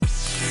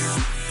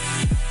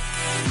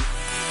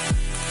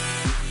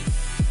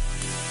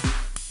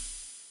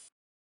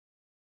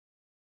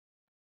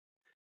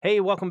Hey,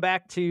 welcome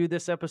back to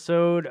this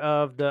episode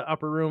of the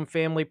Upper Room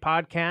Family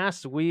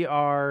Podcast. We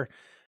are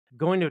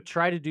going to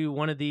try to do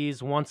one of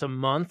these once a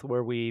month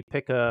where we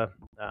pick a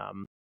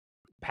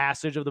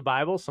passage of the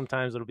Bible.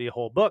 Sometimes it'll be a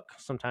whole book.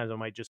 Sometimes it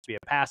might just be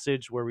a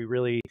passage where we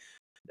really,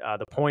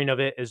 the point of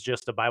it is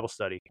just a Bible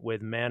study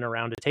with men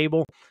around a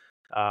table,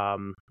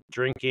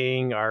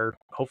 drinking our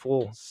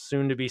hopeful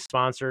soon-to-be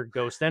sponsored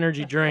Ghost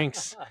Energy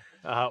drinks.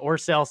 Or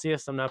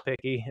Celsius. I'm not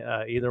picky.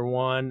 Either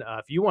one.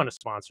 If you want to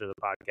sponsor the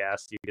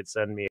podcast, you could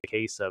send me a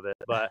case of it.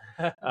 But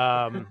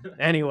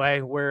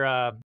anyway, we're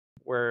a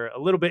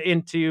little bit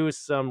into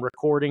some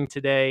recording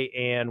today,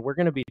 and we're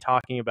going to be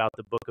talking about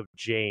the book of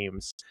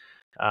James.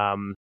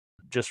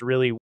 Just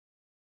was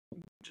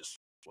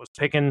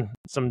picking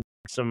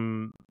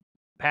some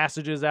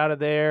passages out of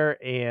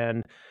there,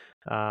 and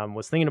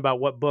was thinking about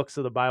what books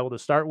of the Bible to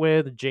start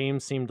with.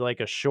 James seemed like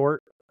a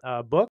short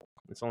book.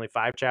 It's only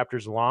 5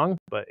 chapters long,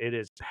 but it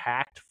is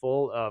packed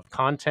full of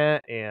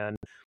content and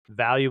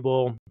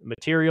valuable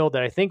material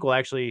that I think will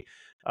actually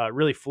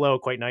really flow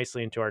quite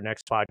nicely into our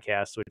next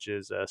podcast, which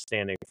is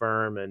standing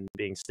firm and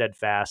being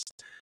steadfast.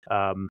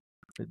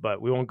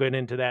 But we won't get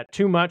into that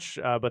too much,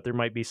 but there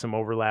might be some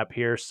overlap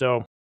here.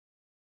 So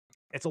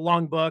it's a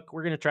long book.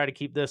 We're going to try to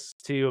keep this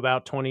to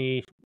about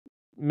 25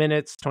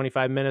 minutes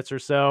or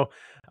so.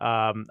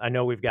 I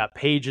know we've got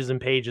pages and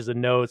pages of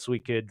notes. We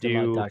could Good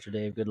do luck, Dr.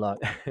 Dave. Good luck.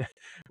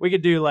 we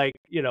could do a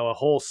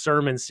whole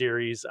sermon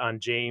series on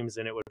James,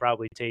 and it would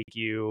probably take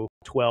you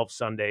 12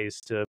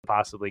 Sundays to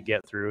possibly get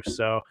through.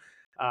 So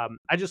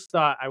I just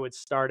thought I would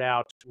start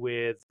out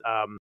with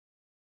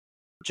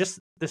just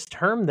this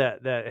term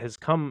that has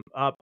come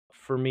up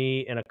for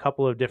me in a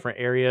couple of different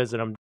areas,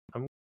 and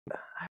I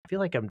feel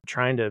like I'm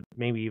trying to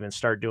maybe even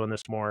start doing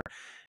this more,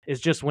 is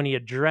just when he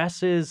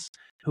addresses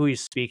who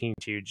he's speaking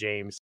to,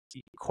 James,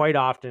 quite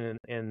often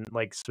in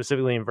like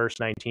specifically in verse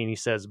 19, he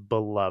says,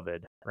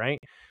 beloved, right?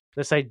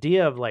 This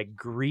idea of like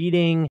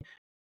greeting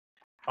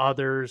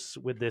others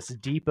with this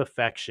deep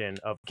affection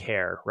of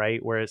care,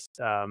 right? Whereas,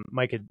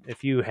 Mike,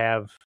 if you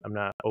have, I'm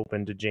not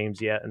open to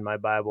James yet in my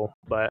Bible,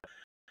 but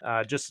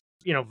just,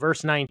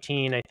 verse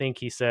 19, I think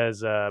he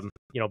says,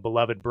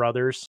 beloved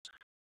brothers.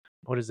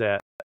 What is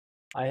that?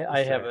 I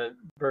have a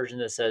version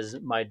that says,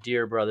 my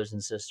dear brothers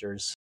and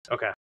sisters.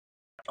 Okay.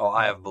 Oh,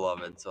 I have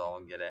beloved, so I'll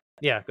get it.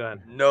 Yeah, go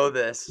ahead. Know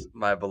this,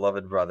 my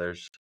beloved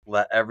brothers.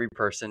 Let every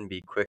person be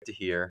quick to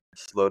hear,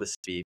 slow to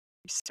speak,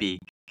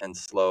 and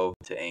slow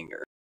to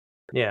anger.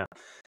 Yeah.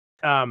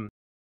 I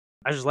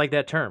just like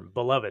that term,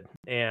 beloved.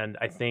 And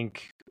I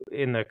think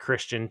in the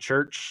Christian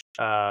church,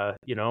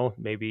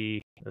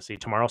 maybe, let's see,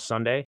 tomorrow's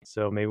Sunday.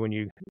 So maybe when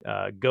you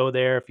go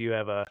there, if you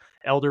have a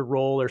elder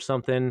role or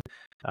something,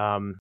 I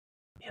don't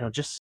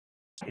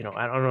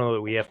know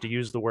that we have to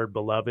use the word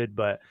beloved,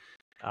 but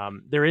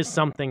there is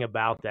something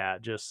about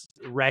that, just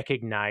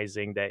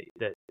recognizing that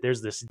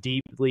there's this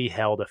deeply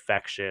held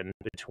affection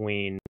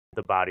between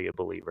the body of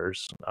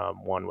believers,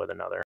 one with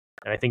another.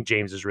 And I think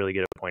James is really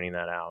good at pointing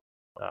that out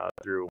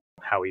through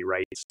how he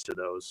writes to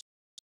those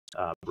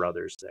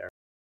brothers there.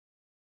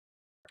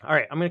 All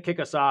right, I'm going to kick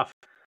us off,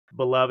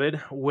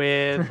 beloved,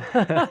 with...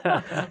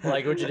 I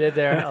like what you did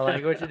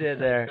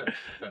there.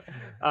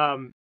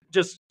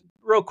 Just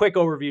real quick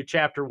overview,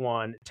 chapter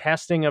 1,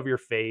 testing of your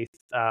faith.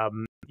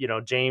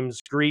 James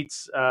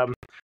greets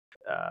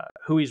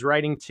who he's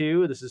writing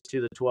to. This is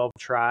to the 12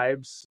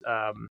 tribes.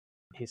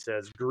 He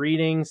says,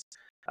 greetings,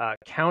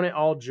 count it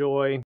all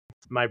joy,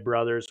 my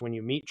brothers, when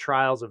you meet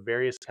trials of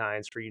various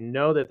kinds, for you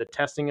know that the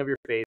testing of your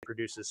faith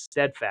produces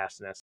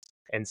steadfastness,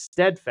 and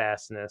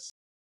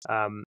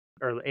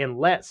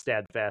let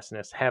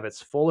steadfastness have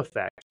its full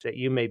effect, that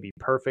you may be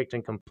perfect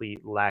and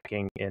complete,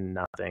 lacking in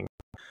nothing.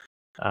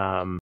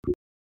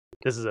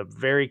 This is a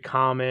very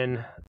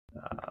common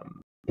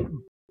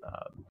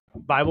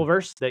Bible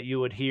verse that you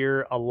would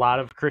hear a lot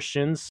of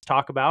Christians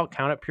talk about.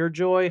 Count it pure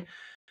joy.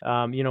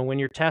 When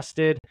you're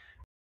tested,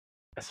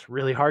 it's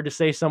really hard to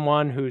say to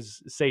someone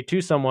who's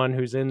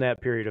in that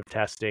period of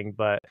testing,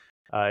 but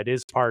it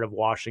is part of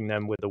washing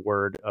them with the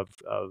word of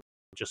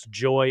just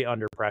joy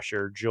under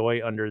pressure,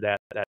 joy under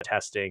that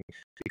testing,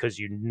 because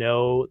you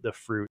know the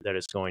fruit that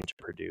it's going to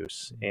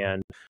produce.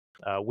 And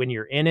when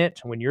you're in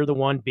it, when you're the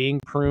one being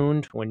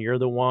pruned, when you're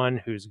the one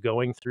who's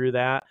going through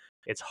that,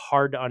 it's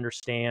hard to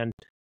understand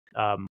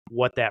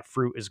what that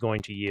fruit is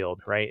going to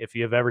yield, right? If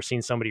you have ever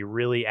seen somebody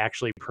really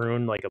actually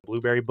prune like a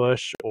blueberry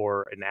bush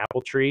or an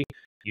apple tree,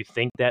 you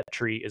think that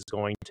tree is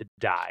going to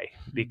die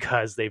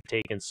because they've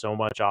taken so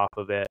much off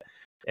of it,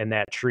 and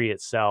that tree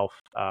itself,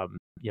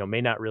 may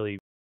not really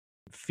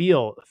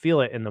feel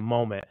it in the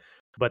moment,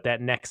 but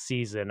that next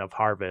season of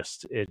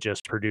harvest, it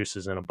just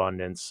produces an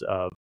abundance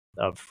of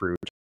fruit.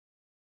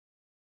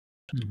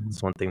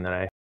 It's one thing that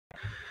I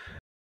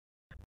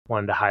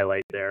wanted to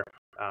highlight there.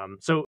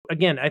 So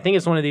again, I think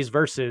it's one of these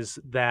verses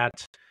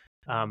that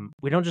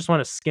we don't just want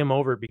to skim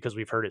over because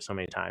we've heard it so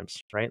many times,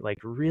 right? Like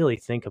really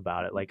think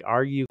about it. Like,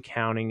 are you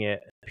counting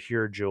it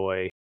pure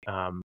joy?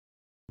 As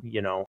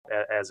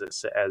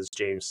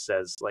James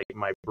says, like,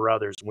 my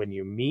brothers, when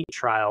you meet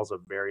trials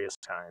of various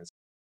kinds,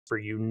 for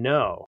you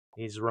know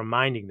He's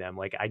reminding them,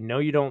 like, I know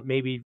you don't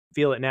maybe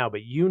feel it now,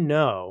 but you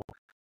know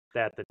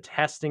that the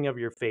testing of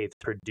your faith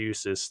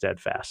produces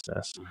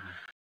steadfastness.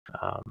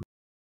 Um,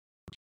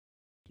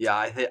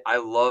 Yeah, I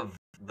love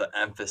the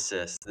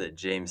emphasis that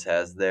James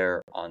has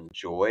there on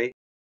joy,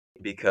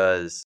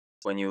 because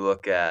when you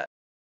look at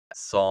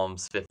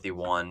Psalms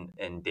 51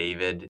 and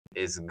David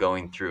is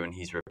going through and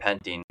he's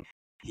repenting,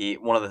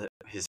 one of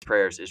his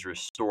prayers is,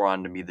 restore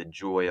unto me the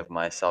joy of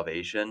my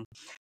salvation.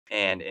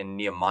 And in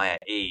Nehemiah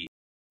 8,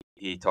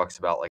 he talks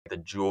about like the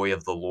joy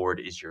of the Lord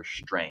is your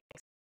strength.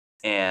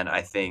 And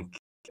I think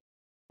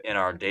in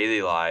our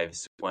daily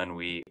lives,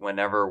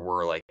 whenever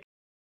we're like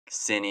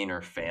sinning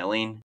or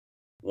failing,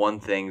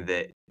 one thing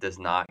that does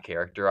not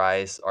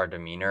characterize our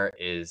demeanor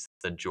is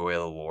the joy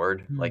of the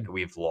Lord. Like,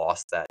 we've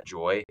lost that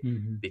joy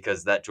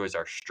because that joy is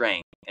our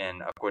strength.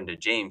 And according to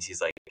James, he's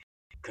like,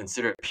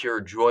 consider it pure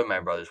joy, my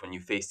brothers, when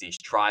you face these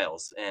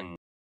trials. And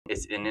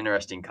it's an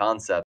interesting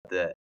concept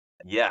that,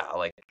 yeah,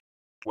 like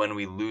when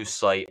we lose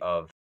sight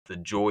of the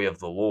joy of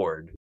the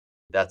Lord,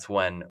 that's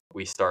when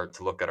we start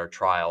to look at our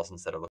trials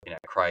instead of looking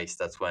at Christ.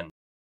 That's when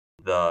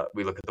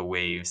we look at the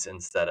waves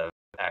instead of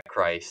at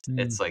Christ.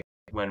 It's like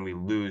when we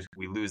lose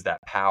that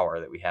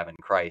power that we have in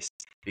Christ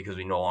because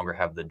we no longer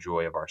have the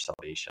joy of our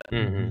salvation.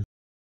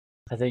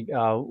 I think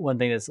one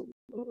thing that's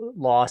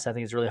lost, I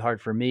think it's really hard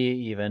for me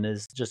even,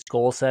 is just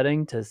goal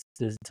setting to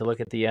look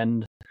at the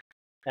end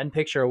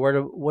picture.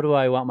 What do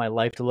I want my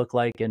life to look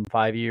like in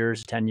 5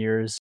 years, 10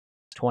 years,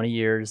 20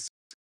 years?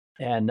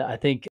 And I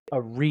think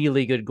a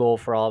really good goal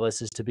for all of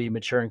us is to be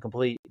mature and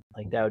complete.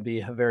 Like, that would be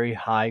a very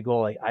high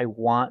goal. Like, I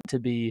want to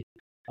be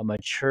a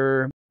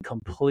mature,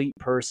 complete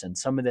person,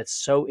 someone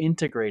that's so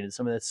integrated,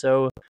 someone that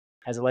so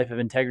has a life of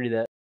integrity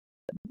that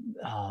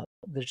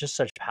there's just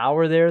such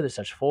power there. There's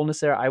such fullness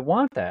there. I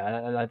want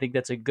that. And I think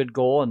that's a good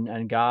goal,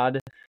 and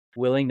God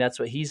willing, that's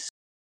what he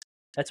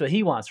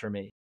wants for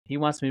me. He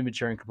wants me to be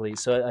mature and complete.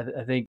 So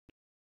I think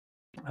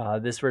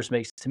this verse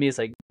makes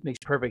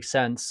perfect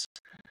sense.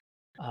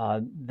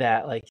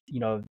 That, like,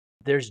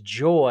 there's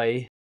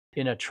joy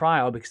in a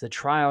trial because the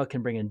trial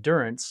can bring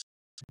endurance,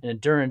 and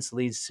endurance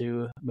leads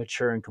to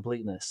mature and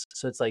completeness.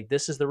 So it's like,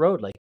 this is the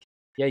road. Like,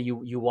 yeah,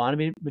 you want to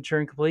be mature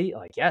and complete?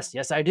 Like, yes,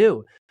 I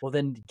do. Well,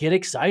 then get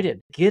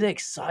excited. Get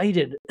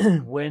excited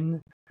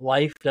when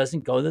life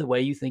doesn't go the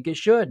way you think it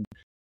should.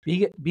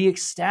 Be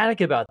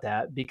ecstatic about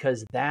that,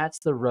 because that's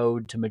the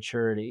road to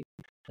maturity.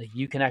 Like,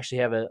 you can actually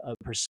have a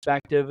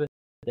perspective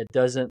that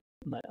doesn't.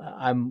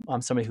 I'm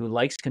somebody who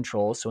likes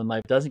control, so when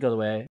life doesn't go the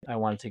way I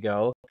want it to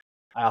go,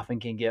 I often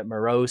can get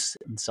morose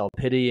and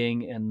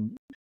self-pitying and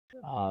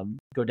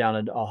go down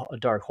a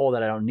dark hole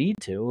that I don't need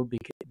to,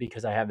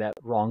 because I have that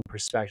wrong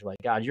perspective. Like,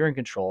 God, you're in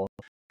control.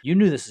 You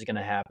knew this was going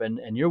to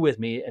happen, and you're with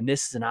me, and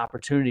this is an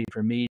opportunity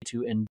for me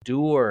to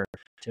endure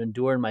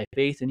in my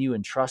faith in you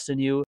and trust in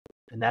you,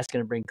 and that's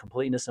going to bring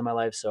completeness in my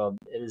life. So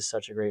it is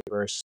such a great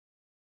verse.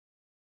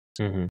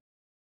 One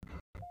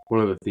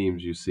of the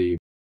themes you see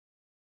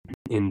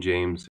in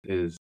James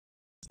is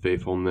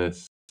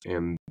faithfulness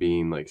and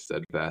being like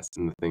steadfast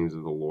in the things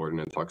of the Lord.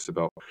 And it talks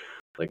about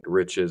like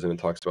riches, and it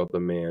talks about the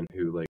man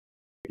who like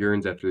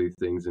yearns after these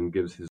things and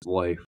gives his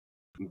life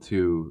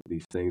to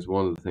these things.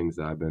 One of the things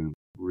that I've been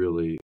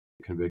really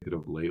convicted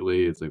of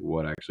lately is like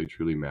what actually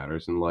truly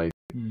matters in life.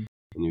 And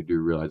you do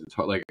realize it's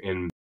hard, like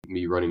in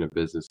me running a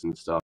business and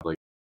stuff, like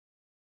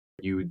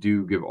you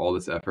do give all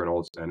this effort and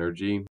all this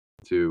energy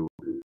to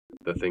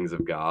the things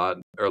of God,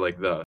 or like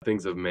the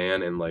things of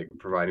man, and like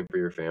providing for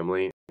your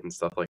family and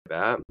stuff like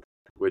that,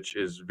 which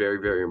is very,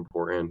 very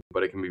important.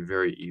 But it can be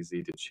very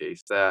easy to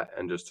chase that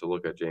and just to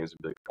look at James and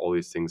be like, all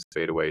these things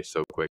fade away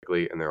so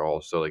quickly, and they're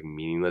also like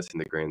meaningless in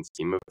the grand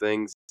scheme of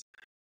things.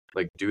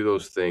 Like, do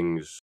those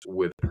things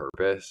with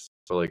purpose,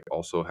 but like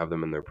also have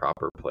them in their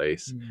proper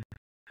place.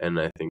 And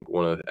I think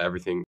one of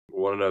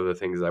the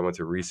things I went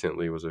to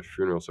recently was a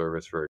funeral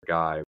service for a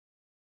guy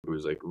who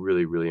was like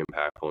really, really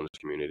impactful in his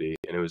community.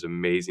 And it was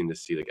amazing to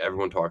see, like,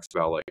 everyone talks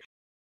about like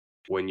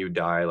when you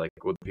die, like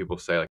what people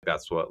say, like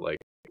that's what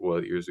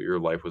your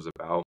life was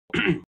about.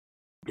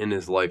 In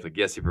his life, like,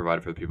 yes, he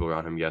provided for the people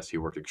around him. Yes, he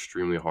worked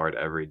extremely hard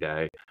every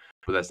day,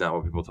 but that's not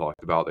what people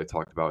talked about. They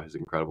talked about his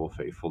incredible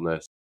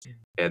faithfulness,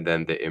 and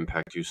then the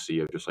impact you see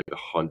of just like the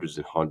hundreds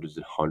and hundreds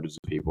and hundreds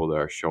of people that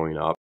are showing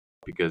up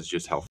because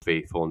just how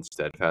faithful and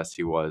steadfast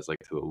he was, like,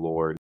 to the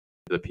Lord,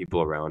 to the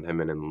people around him,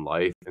 and in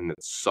life. And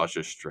it's such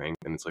a strength.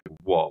 And it's like,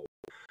 whoa,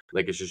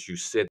 like, it's just, you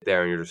sit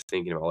there and you're just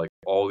thinking about like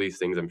all these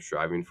things I'm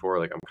striving for.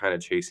 Like, I'm kind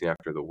of chasing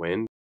after the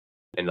wind.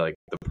 And like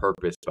the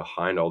purpose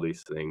behind all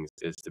these things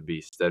is to be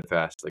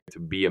steadfast, like to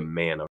be a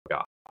man of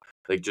God.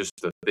 Like, just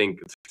to think,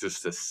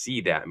 just to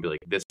see that and be like,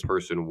 this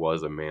person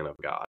was a man of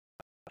God.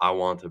 I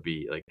want to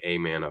be like a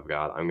man of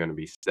God. I'm going to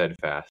be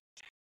steadfast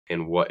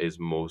in what is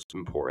most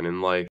important in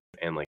life.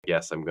 And like,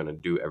 yes, I'm going to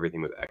do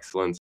everything with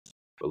excellence,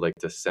 but like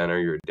to center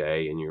your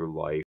day and your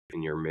life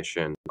and your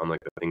mission on like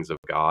the things of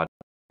God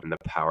and the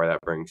power that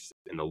brings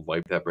and the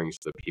life that brings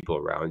to the people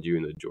around you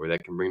and the joy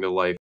that can bring to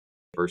life.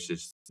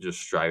 versus just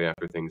striving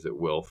after things that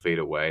will fade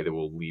away, that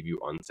will leave you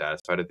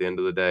unsatisfied at the end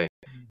of the day.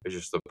 It's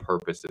just the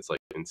purpose that's like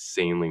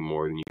insanely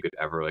more than you could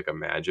ever like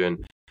imagine.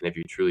 And if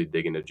you truly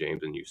dig into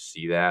James and you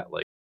see that,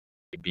 like,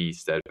 be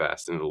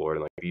steadfast in the Lord,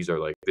 and like these are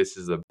like, this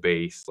is the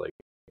base, like,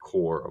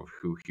 core of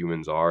who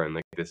humans are, and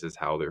like this is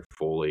how they're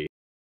fully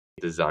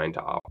designed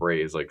to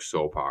operate, is like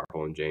so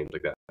powerful in James.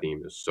 Like that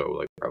theme is so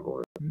like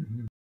prevalent.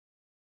 Mhm.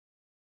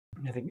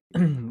 I think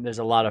there's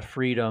a lot of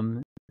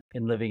freedom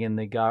in living in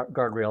the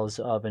guardrails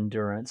of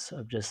endurance,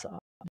 of just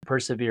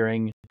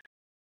persevering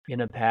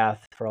in a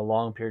path for a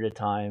long period of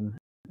time,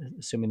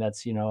 assuming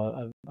that's, you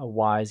know, a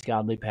wise,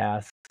 godly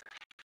path.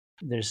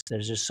 There's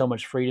just so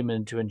much freedom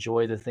and to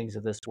enjoy the things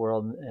of this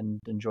world and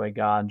enjoy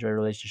God, enjoy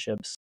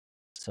relationships.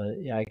 So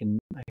yeah, I can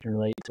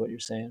relate to what you're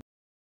saying.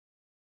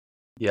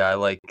 Yeah,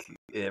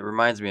 it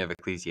reminds me of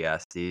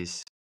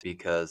Ecclesiastes,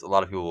 because a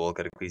lot of people will look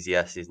at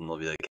Ecclesiastes and they'll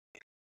be like,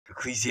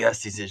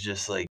 Ecclesiastes is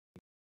just like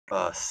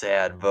a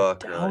sad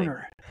book, or like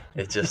Downer.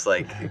 it's just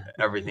like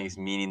everything's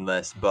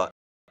meaningless. But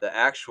the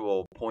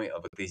actual point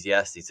of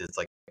Ecclesiastes is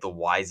like the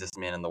wisest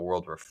man in the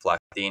world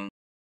reflecting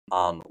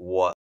on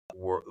what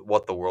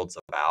the world's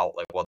about,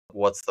 like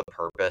what's the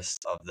purpose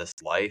of this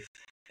life.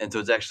 And so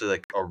it's actually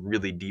like a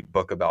really deep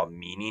book about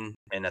meaning.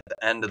 And at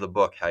the end of the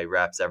book, how he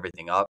wraps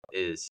everything up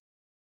is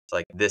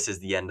like, this is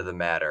the end of the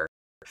matter.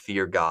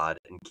 Fear God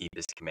and keep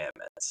his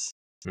commandments.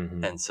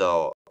 Mhm. And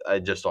so I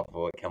just off of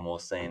what Kim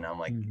was saying, I'm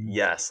like, Mhm.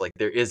 yes, like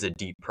there is a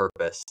deep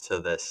purpose to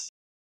this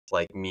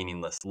like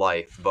meaningless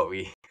life, but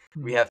we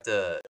have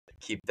to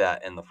keep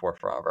that in the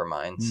forefront of our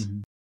minds.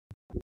 Mhm.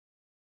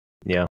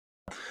 Yeah.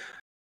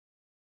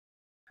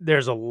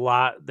 There's a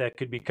lot that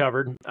could be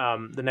covered.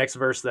 The next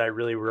verse that I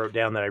really wrote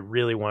down that I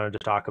really wanted to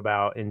talk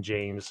about in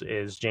James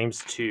is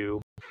James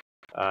 2,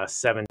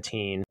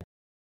 17,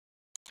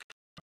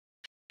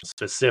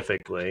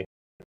 specifically.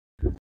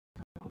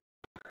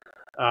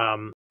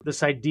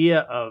 This idea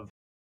of,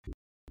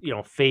 you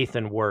know, faith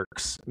and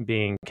works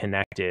being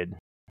connected,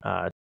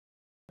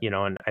 you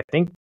know, and I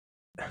think,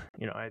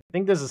 you know, I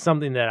think this is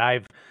something that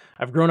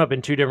I've grown up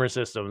in two different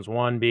systems.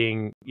 One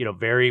being, you know,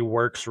 very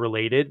works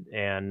related,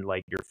 and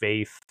like your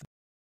faith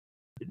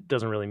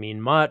doesn't really mean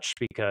much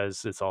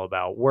because it's all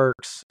about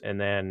works.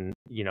 And then,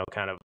 you know,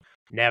 kind of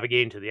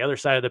navigating to the other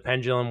side of the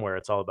pendulum where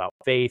it's all about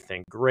faith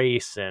and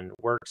grace, and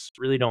works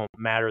really don't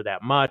matter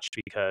that much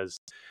because,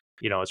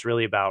 you know, it's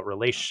really about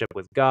relationship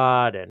with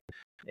God and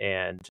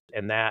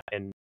that.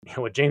 And you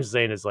know, what James is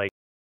saying is like,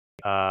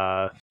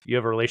 you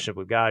have a relationship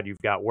with God,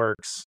 you've got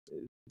works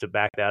to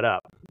back that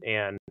up.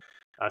 And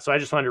so I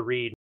just wanted to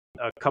read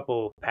a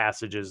couple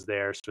passages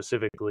there,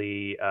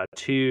 specifically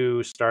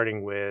two,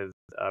 starting with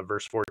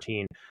verse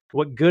 14.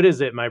 What good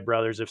is it, my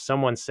brothers, if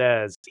someone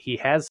says he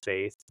has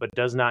faith but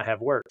does not have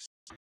works?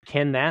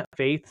 Can that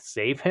faith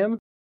save him?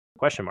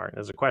 Question mark.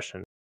 There's a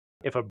question.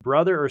 If a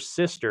brother or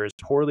sister is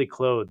poorly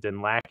clothed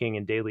and lacking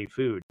in daily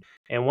food,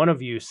 and one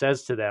of you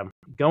says to them,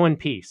 go in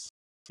peace,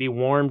 be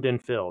warmed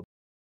and filled,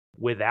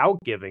 without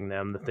giving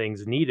them the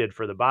things needed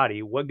for the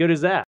body, what good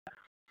is that?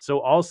 So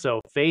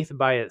also, faith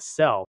by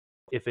itself,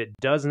 if it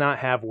does not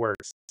have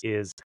works,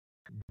 is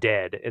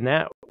dead. And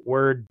that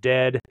word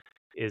dead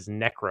is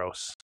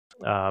necros.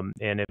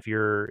 And if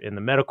you're in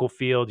the medical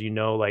field, you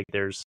know, like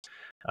there's,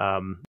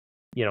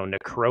 you know,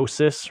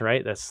 necrosis,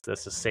 right? That's the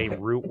same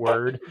root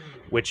word,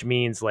 which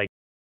means like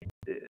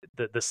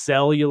the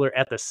cellular,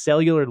 at the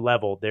cellular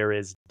level, there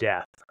is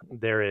death.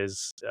 There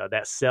is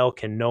that cell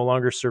can no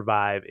longer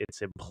survive.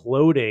 It's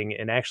imploding,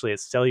 and actually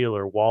its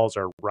cellular walls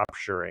are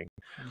rupturing.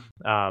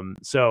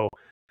 So,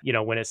 you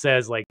know, when it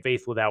says like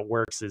faith without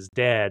works is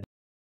dead,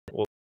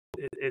 well,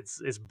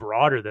 it's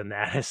broader than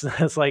that.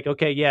 It's like,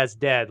 okay, yeah, it's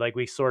dead. Like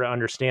we sort of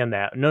understand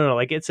that. No,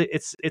 like it's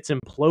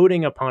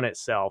imploding upon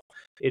itself.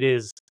 It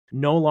is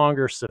no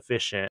longer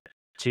sufficient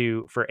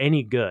for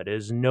any good. It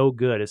is no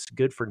good. It's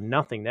good for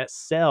nothing. That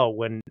cell,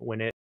 when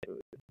it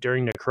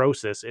during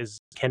necrosis,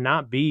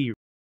 cannot be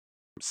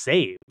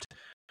saved.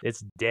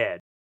 It's dead.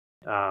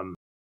 And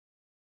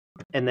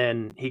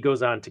then he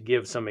goes on to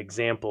give some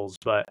examples,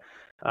 but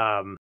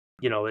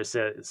you know, it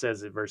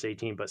says in verse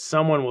 18, but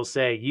someone will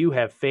say, you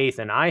have faith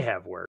and I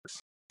have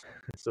works.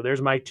 So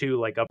there's my two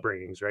like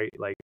upbringings, right?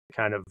 Like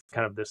kind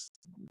of this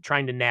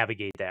trying to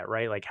navigate that,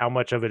 right? Like how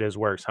much of it is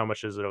works? How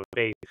much is it of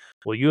faith?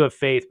 Well, you have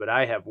faith, but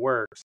I have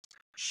works.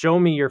 Show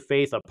me your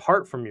faith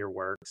apart from your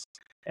works,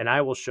 and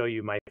I will show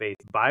you my faith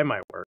by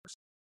my works.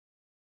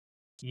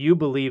 You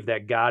believe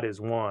that God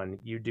is one,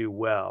 you do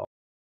well.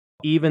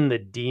 Even the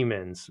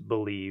demons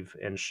believe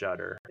and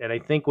shudder. And I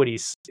think what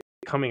he's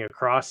coming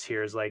across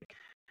here is like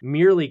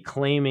merely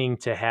claiming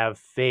to have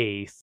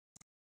faith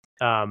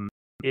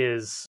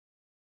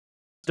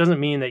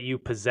doesn't mean that you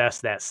possess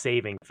that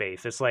saving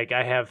faith. It's like,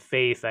 I have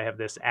faith, I have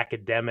this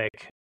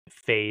academic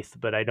faith,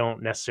 but I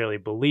don't necessarily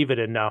believe it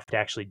enough to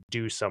actually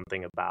do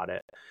something about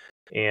it.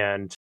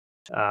 And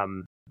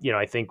you know,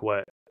 I think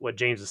what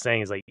James is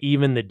saying is like,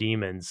 even the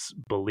demons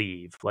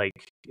believe, like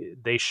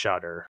they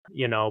shudder,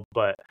 you know,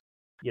 but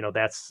you know,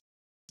 that's,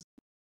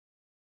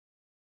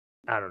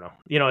 I don't know,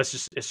 you know,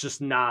 it's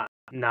just not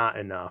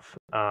enough.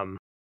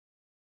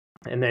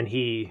 And then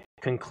he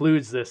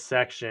concludes this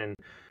section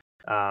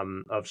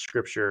of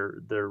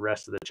scripture, the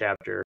rest of the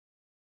chapter,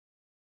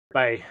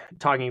 by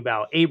talking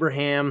about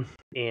Abraham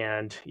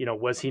and,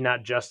 was he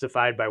not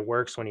justified by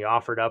works when he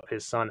offered up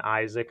his son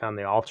Isaac on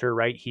the altar,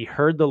 right? He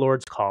heard the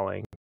Lord's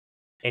calling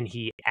and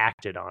he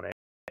acted on it,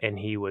 and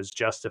he was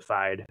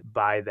justified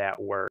by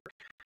that work.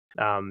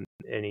 And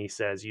he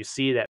says, you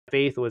see that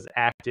faith was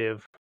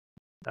active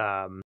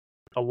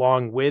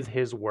along with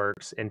his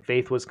works, and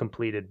faith was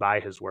completed by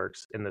his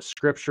works. And the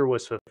scripture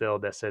was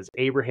fulfilled that says,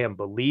 Abraham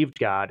believed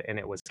God, and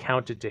it was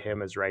counted to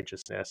him as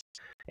righteousness,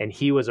 and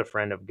he was a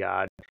friend of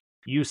God.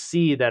 You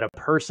see that a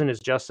person is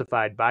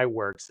justified by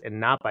works and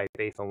not by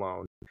faith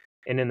alone.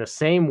 And in the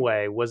same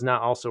way, was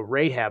not also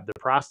Rahab the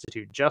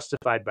prostitute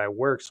justified by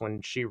works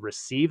when she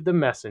received the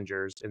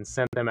messengers and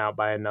sent them out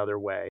by another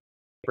way?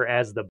 For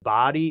as the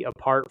body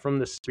apart from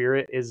the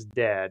spirit is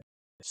dead,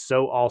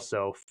 so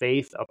also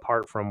faith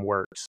apart from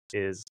works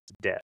is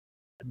dead.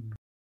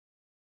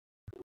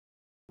 What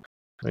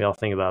do y'all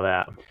think about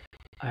that?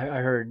 I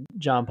heard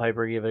John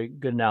Piper give a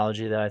good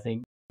analogy that I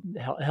think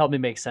helped me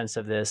make sense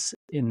of this,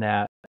 in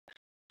that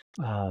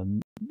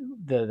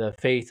the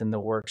faith and the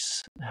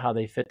works, how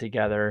they fit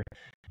together.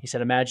 He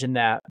said, imagine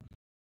that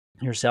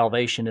your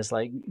salvation is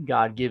like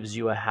God gives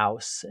you a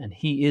house, and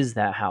he is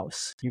that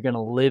house. You're going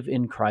to live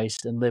in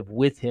Christ and live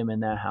with him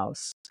in that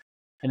house.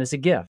 And it's a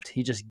gift.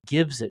 He just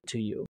gives it to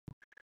you.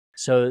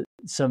 So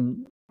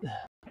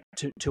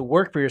to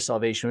work for your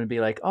salvation would be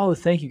like, oh,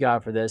 thank you,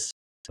 God, for this,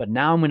 but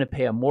now I'm going to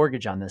pay a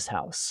mortgage on this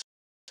house.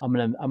 I'm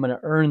gonna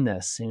earn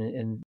this.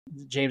 And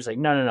James is like,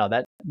 no,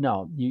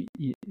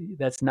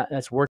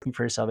 that's working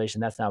for your salvation.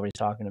 That's not what he's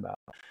talking about.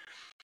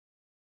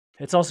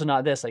 It's also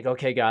not this, like,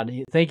 okay, God,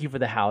 thank you for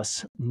the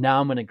house. Now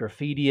I'm gonna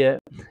graffiti it.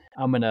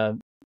 I'm gonna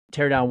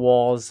tear down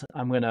walls.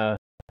 I'm gonna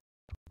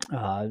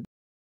kind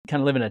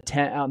of live in a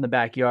tent out in the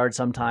backyard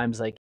sometimes.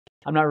 Like,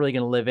 I'm not really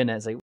gonna live in it.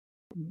 It's like,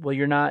 well,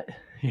 you're not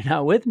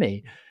with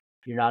me.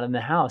 You're not in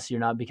the house. You're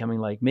not becoming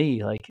like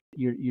me. Like,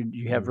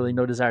 you have really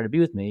no desire to be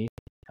with me.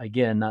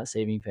 Again, not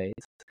saving faith.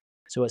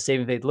 So what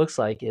saving faith looks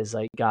like is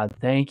like, God,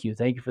 thank you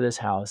for this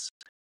house.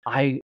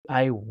 I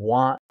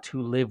want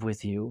to live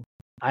with you.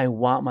 I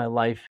want my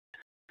life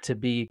to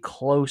be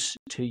close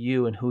to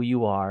you and who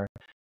you are.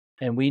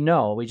 And we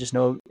just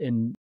know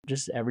in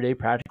just everyday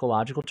practical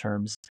logical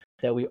terms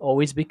that we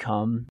always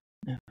become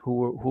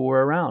who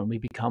we're around. We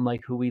become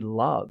like who we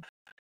love.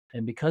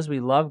 And because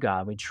we love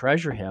God, we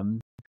treasure him,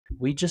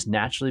 we just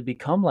naturally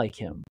become like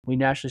him. We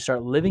naturally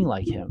start living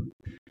like him.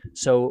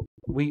 So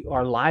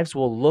our lives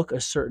will look a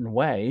certain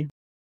way.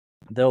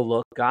 They'll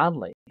look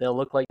godly. They'll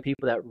look like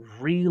people that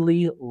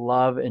really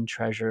love and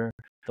treasure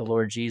the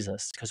Lord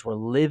Jesus, because we're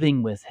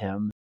living with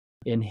him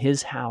in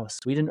his house.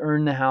 We didn't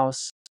earn the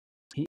house.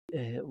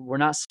 We're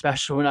not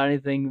special. We're not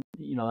anything.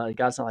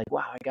 God's not like,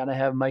 wow, I got to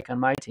have Mike on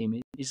my team.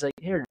 He's like,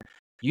 here,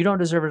 you don't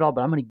deserve it all,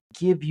 but I'm going to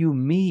give you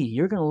me.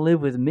 You're going to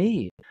live with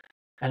me.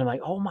 And I'm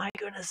like, oh my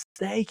goodness,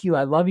 thank you.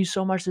 I love you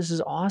so much. This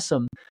is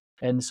awesome.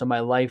 And so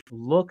my life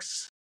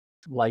looks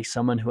like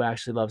someone who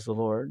actually loves the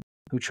Lord,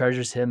 who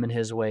treasures him and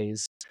his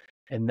ways.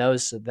 And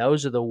those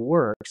are the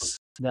works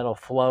that'll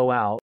flow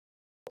out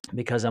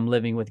because I'm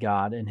living with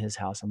God in his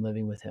house. I'm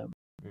living with him.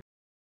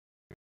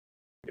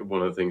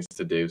 One of the things,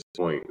 to Dave's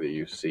point, that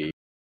you see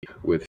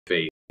with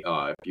faith,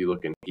 if you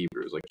look in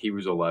Hebrews, like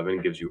Hebrews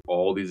 11 gives you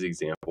all these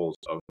examples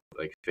of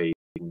like faith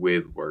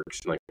with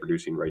works and like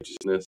producing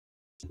righteousness.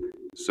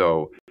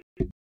 So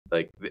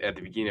like at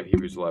the beginning of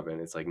Hebrews 11,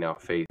 it's like, now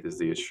faith is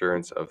the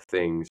assurance of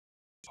things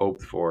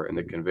hoped for and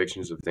the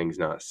convictions of things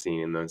not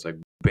seen. And then it's like,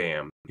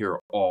 bam, here are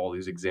all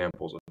these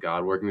examples of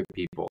God working with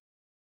people.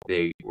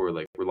 They were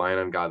like relying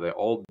on God. They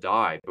all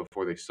died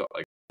before they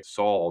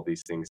saw all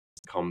these things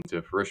come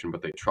to fruition,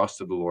 but they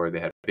trusted the Lord. They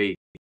had faith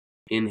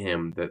in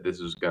him that this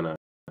was going to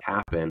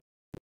happen.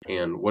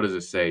 And what does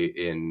it say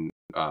in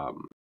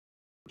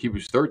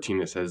Hebrews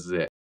 13? It says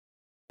that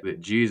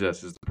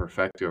Jesus is the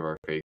perfecter of our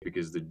faith,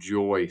 because the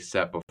joy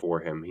set before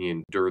him, he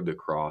endured the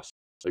cross,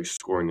 like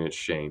scorning its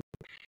shame.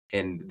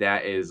 And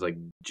that is like,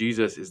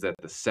 Jesus is at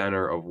the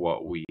center of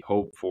what we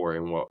hope for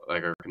and what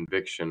like our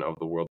conviction of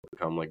the world to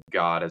come. Like,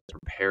 God has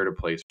prepared a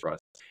place for us.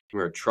 And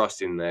we're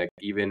trusting that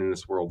even in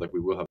this world, like we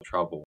will have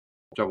trouble,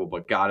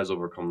 but God has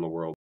overcome the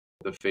world.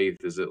 The faith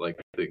is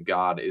that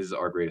God is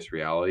our greatest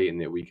reality, and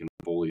that we can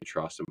fully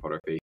trust and put our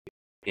faith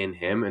in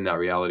him. And that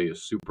reality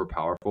is super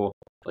powerful,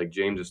 like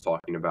James is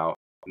talking about.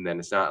 And then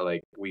it's not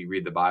like we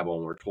read the Bible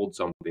and we're told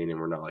something and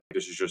we're not like,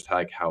 this is just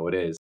like how it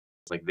is.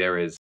 Like, there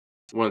is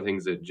one of the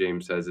things that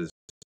James says is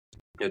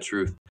a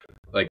truth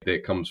like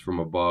that comes from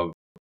above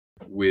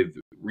with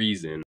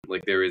reason.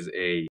 Like, there is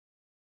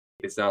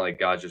it's not like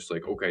God's just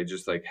like, okay,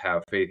 just like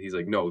have faith. He's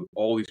like, no,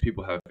 all these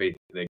people have faith.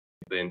 Like,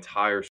 the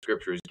entire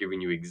scripture is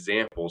giving you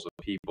examples of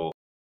people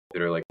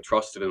that are like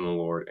trusted in the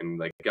Lord, and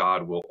like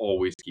God will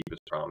always keep his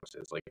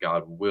promises. Like,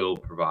 God will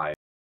provide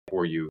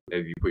for you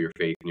if you put your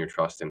faith and your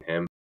trust in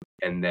him.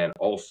 And then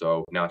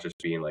also not just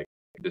being like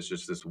this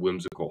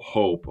whimsical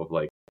hope of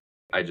like,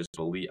 I just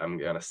believe, I'm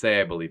gonna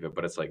say I believe it,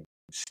 but it's like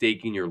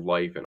staking your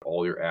life and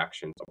all your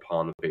actions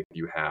upon the faith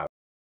you have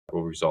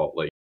will result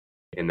like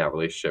in that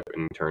relationship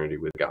in eternity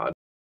with God.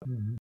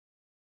 Mhm.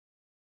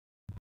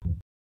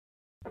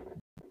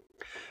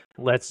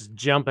 Let's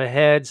jump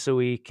ahead so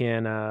we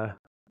can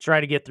try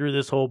to get through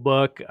this whole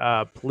book.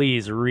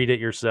 Please read it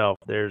yourself.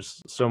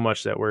 There's so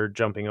much that we're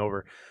jumping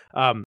over.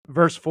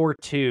 Verse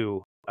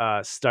 4:2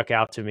 stuck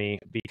out to me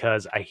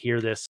because I hear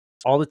this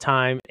all the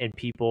time, and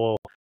people.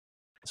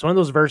 It's one of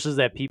those verses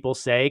that people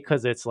say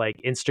because it's like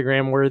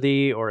Instagram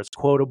worthy or it's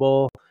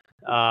quotable,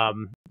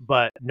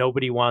 but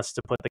nobody wants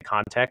to put the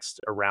context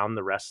around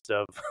the rest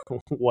of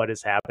what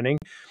is happening.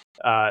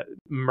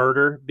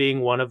 Murder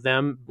being one of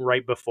them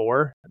right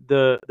before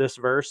this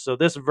verse. So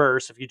this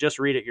verse, if you just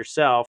read it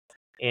yourself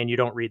and you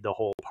don't read the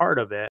whole part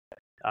of it,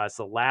 it's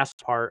the last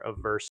part of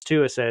verse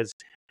 2. It says,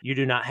 "You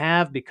do not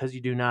have because you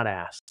do not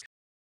ask."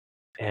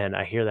 And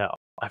I hear that.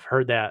 I've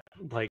heard that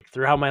like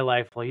throughout my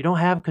life. Well, you don't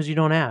have because you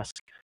don't ask.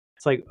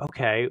 It's like,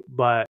 okay,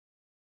 but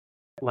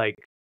like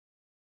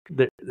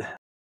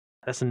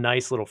that's a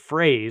nice little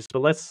phrase, but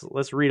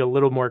let's read a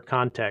little more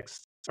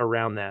context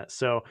around that.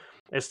 So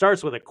it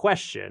starts with a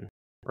question,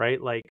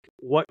 right? Like,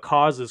 what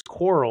causes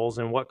quarrels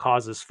and what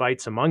causes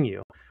fights among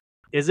you?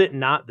 Is it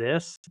not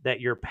this, that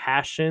your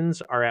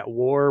passions are at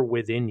war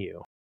within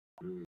you?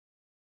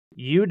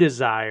 You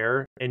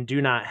desire and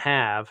do not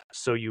have,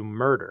 so you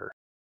murder.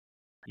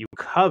 You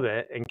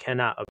covet and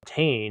cannot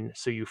obtain,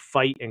 so you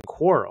fight and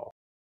quarrel.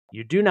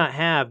 You do not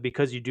have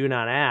because you do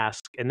not ask.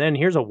 And then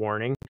here's a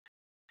warning.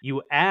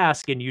 You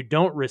ask and you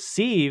don't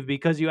receive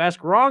because you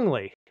ask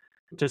wrongly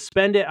to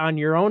spend it on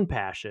your own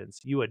passions.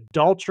 You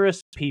adulterous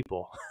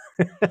people.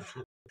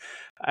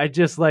 I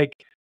just like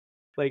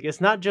it's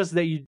not just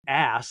that you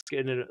ask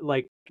and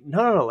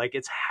no, like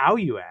it's how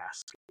you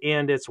ask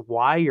and it's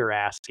why you're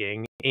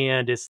asking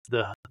and it's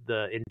the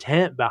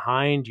intent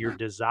behind your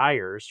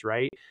desires,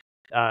 right?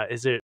 Are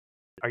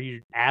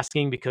you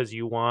asking because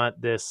you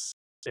want this?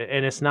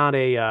 And it's not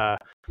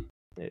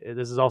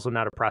this is also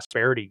not a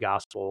prosperity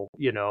gospel,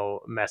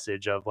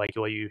 message of like,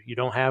 well, you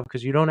don't have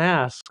because you don't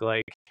ask.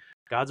 Like,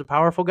 God's a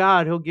powerful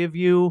God. He'll give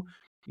you,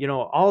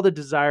 all the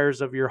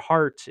desires of your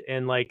heart.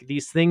 And like,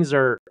 these things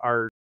are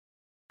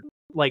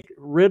like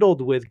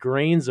riddled with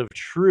grains of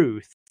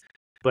truth,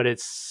 but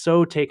it's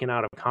so taken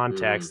out of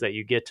context that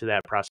you get to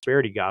that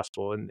prosperity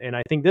gospel. And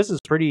I think this is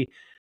pretty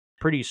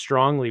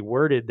strongly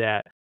worded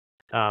that,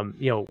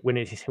 when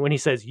he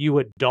says, you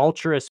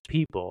adulterous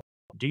people,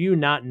 do you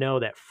not know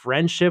that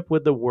friendship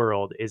with the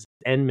world is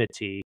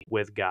enmity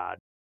with God?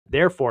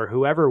 Therefore,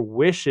 whoever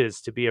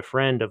wishes to be a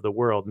friend of the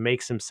world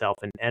makes himself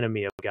an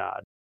enemy of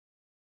God.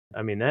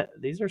 I mean,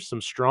 these are some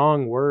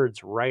strong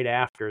words right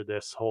after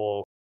this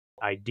whole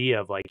idea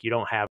of like, you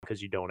don't have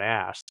because you don't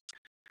ask.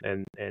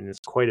 And it's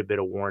quite a bit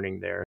of warning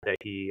there that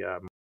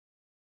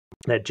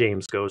that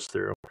James goes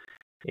through.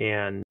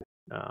 And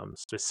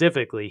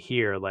specifically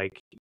here, like,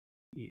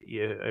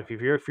 if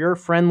you're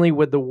friendly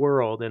with the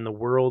world and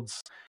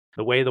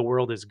the way the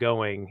world is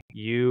going,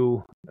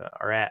 you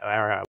are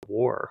at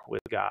war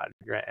with God.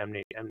 You're at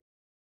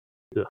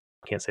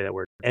can't say that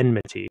word,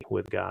 enmity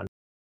with God.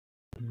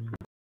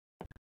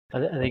 I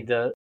think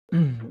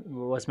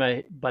what's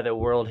by the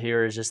world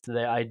here is just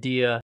the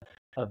idea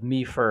of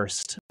me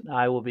first.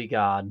 I will be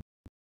God,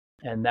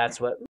 and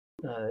that's what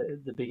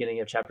the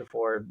beginning of chapter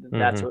 4.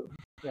 That's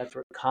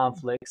where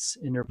conflicts,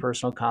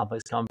 interpersonal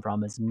conflicts, come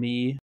from. It's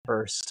me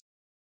first.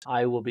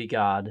 I will be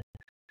God,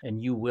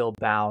 and you will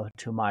bow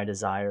to my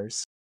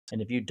desires.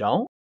 And if you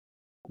don't,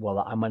 well,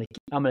 I'm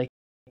gonna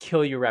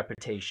kill your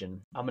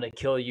reputation. I'm gonna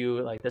kill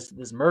you. Like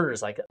this murder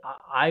is like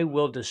I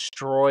will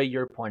destroy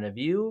your point of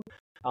view.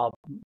 I'll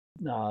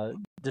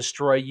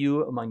destroy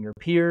you among your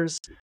peers.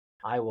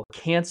 I will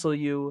cancel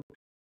you.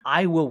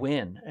 I will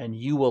win and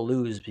you will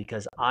lose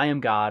because I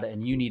am God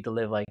and you need to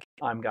live like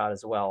I'm God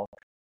as well.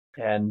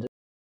 And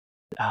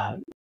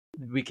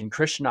we can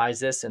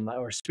Christianize this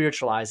or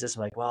spiritualize this.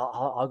 Like, well,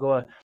 I'll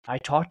go. I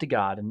talk to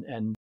God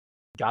and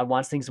God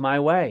wants things my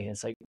way.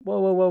 It's like,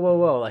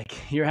 whoa.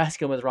 Like, you're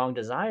asking with wrong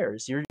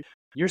desires.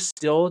 You're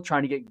still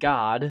trying to get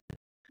God,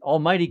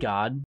 Almighty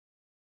God,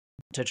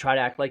 to try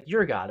to act like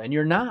you're God, and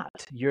you're not.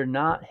 You're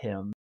not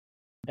Him.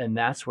 And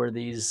that's where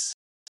these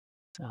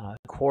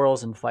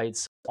quarrels and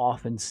fights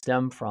often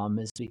stem from,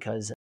 is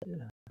because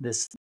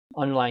this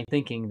underlying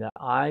thinking that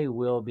I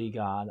will be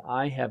God,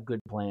 I have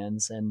good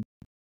plans, and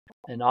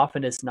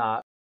often it's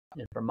not.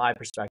 From my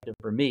perspective,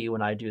 for me,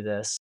 when I do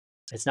this,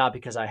 it's not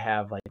because I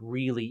have like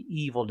really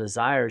evil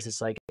desires.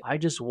 It's like I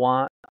just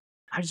want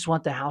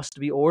the house to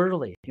be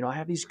orderly. I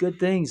have these good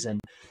things, and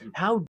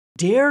how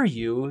dare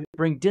you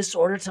bring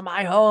disorder to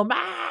my home?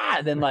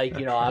 And then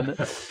I'm,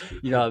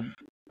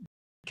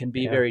 can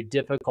be very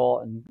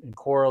difficult and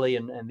quarrelly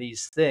and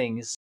these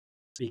things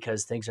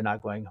because things are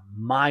not going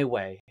my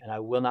way, and I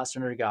will not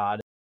surrender to God.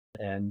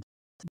 And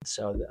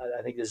so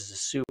I think this is a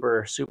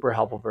super, super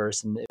helpful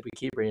verse. And if we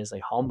keep reading, it's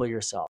like, humble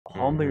yourself,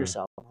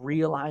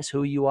 realize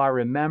who you are,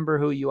 remember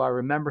who you are,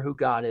 remember who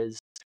God is.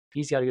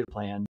 He's got a good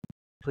plan.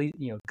 Please,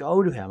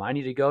 go to Him. I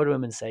need to go to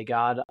Him and say,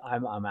 God,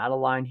 I'm out of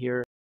line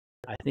here.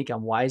 I think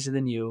I'm wiser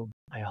than you.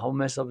 I humble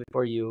myself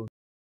before you.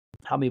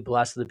 Help me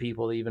bless the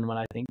people even when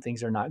I think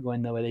things are not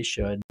going the way they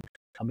should.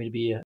 Help me to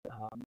be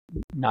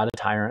not a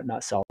tyrant,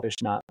 not selfish,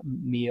 not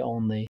me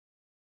only.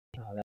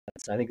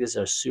 I think this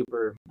is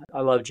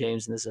I love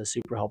James, and this is a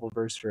super helpful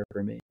verse for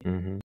me.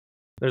 Mm-hmm.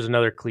 There's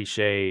another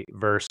cliche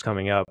verse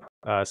coming up.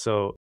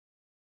 So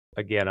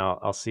again,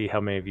 I'll see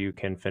how many of you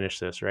can finish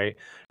this, right?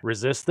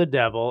 Resist the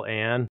devil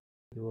and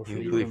He will He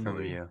will flee flee from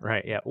from you. you.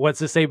 right. Yeah.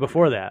 What's it say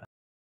before that?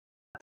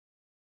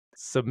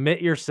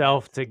 Submit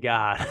yourself to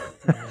God.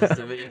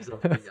 Submit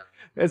yourself to God.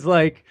 It's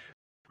like,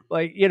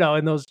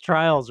 in those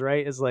trials,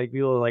 right? It's like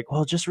people are like,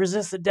 well, just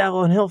resist the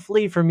devil and he'll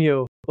flee from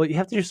you. Well, you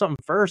have to do something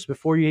first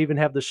before you even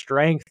have the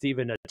strength to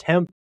even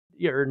attempt,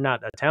 or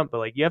not attempt, but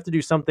like you have to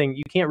do something.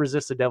 You can't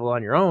resist the devil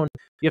on your own.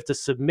 You have to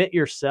submit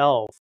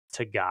yourself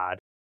to God.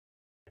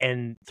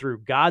 And through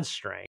God's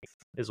strength,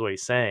 is what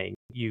he's saying,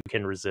 you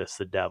can resist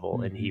the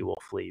devil and he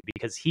will flee,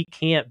 because he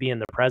can't be in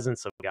the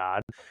presence of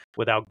God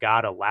without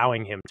God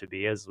allowing him to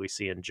be, as we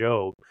see in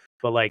Job.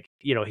 But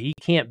he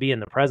can't be in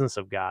the presence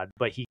of God,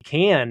 but he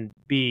can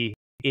be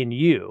in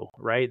you,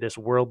 right? This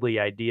worldly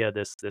idea,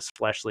 this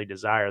fleshly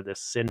desire, this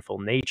sinful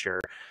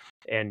nature,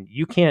 and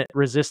you can't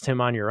resist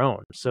him on your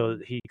own. So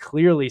he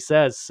clearly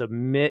says,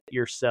 submit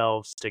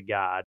yourselves to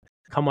God,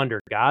 come under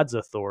God's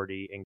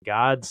authority and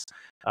God's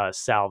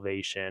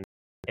salvation,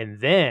 and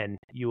then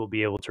you will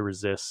be able to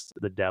resist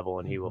the devil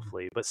and he will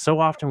flee. But so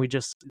often we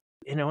just,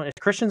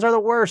 Christians are the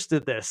worst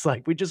at this.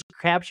 Like, we just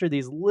capture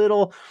these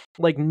little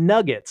like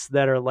nuggets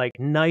that are like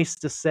nice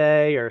to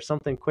say or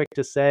something quick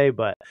to say,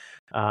 but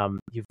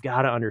you've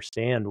got to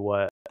understand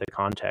what the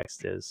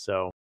context is.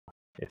 So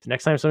if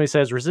next time somebody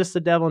says resist the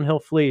devil and he'll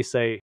flee,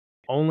 say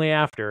only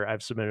after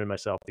I've submitted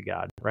myself to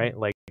God, right?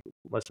 Like,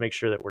 let's make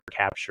sure that we're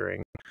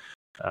capturing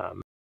the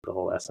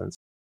whole essence.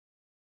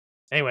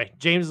 Anyway,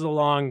 James is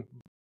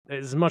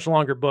a much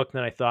longer book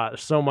than I thought.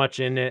 There's so much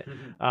in it.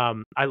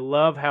 I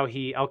love how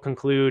I'll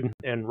conclude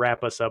and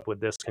wrap us up with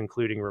this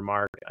concluding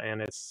remark.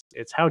 And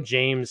it's how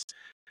James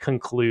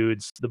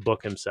concludes the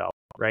book himself,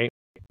 right?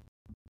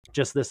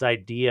 Just this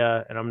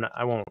idea, and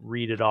I won't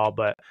read it all,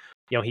 but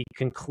he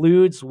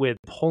concludes with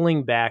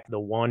pulling back the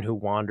one who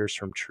wanders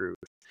from truth,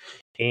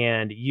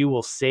 and you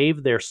will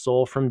save their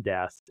soul from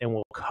death and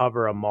will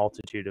cover a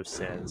multitude of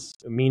sins.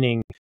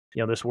 Meaning,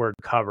 this word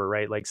cover,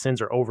 right? Like,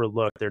 sins are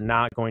overlooked. They're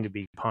not going to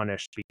be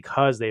punished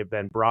because they have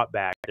been brought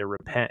back. They're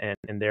repentant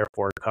and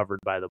therefore covered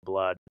by the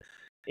blood.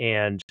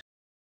 And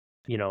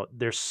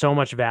there's so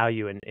much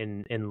value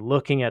in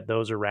looking at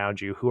those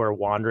around you who are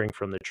wandering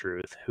from the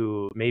truth,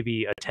 who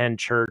maybe attend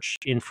church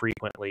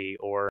infrequently,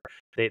 or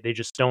they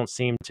just don't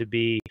seem to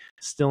be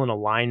still in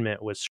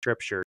alignment with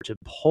Scripture, to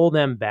pull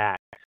them back.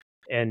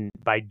 And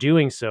by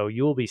doing so,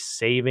 you will be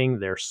saving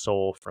their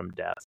soul from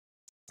death.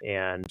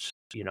 And,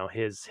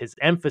 his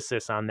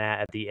emphasis on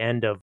that at the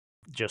end of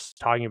just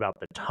talking about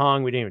the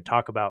tongue, we didn't even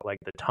talk about like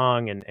the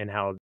tongue and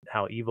how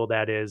evil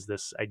that is,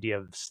 this idea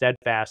of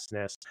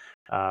steadfastness,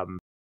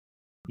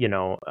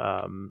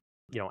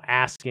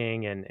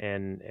 asking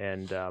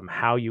and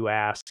how you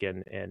ask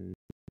and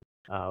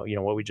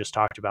what we just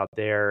talked about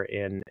there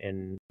in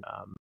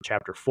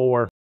chapter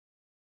 4.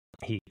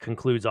 He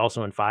concludes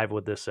also in 5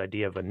 with this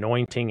idea of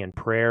anointing and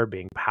prayer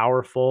being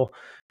powerful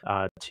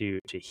to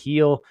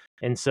heal.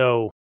 And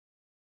so,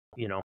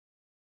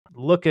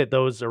 look at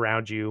those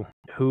around you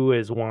who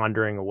is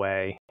wandering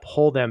away,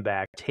 pull them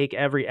back, take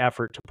every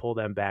effort to pull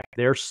them back.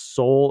 Their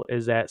soul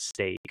is at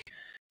stake.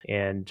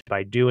 And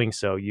by doing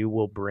so, you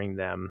will bring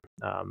them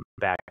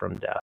back from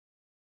death.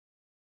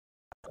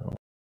 So,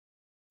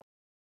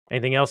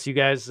 anything else you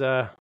guys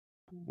want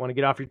to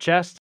get off your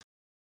chest?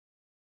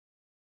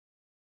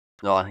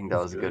 No, I think that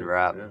was a good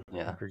wrap.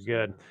 Yeah. You're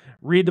good.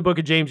 Read the book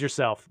of James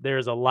yourself.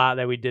 There's a lot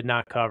that we did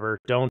not cover.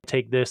 Don't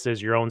take this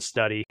as your own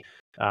study.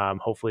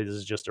 Hopefully this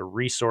is just a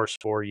resource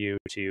for you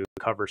to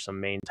cover some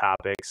main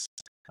topics,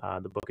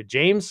 the book of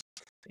James.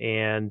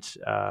 And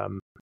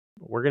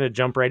we're going to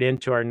jump right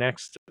into our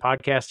next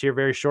podcast here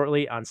very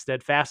shortly on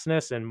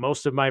steadfastness. And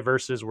most of my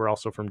verses were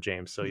also from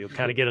James. So you'll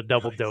kind of get a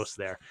double dose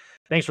there.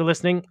 Thanks for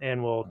listening,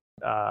 and we'll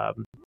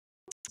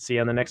see you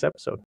on the next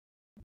episode.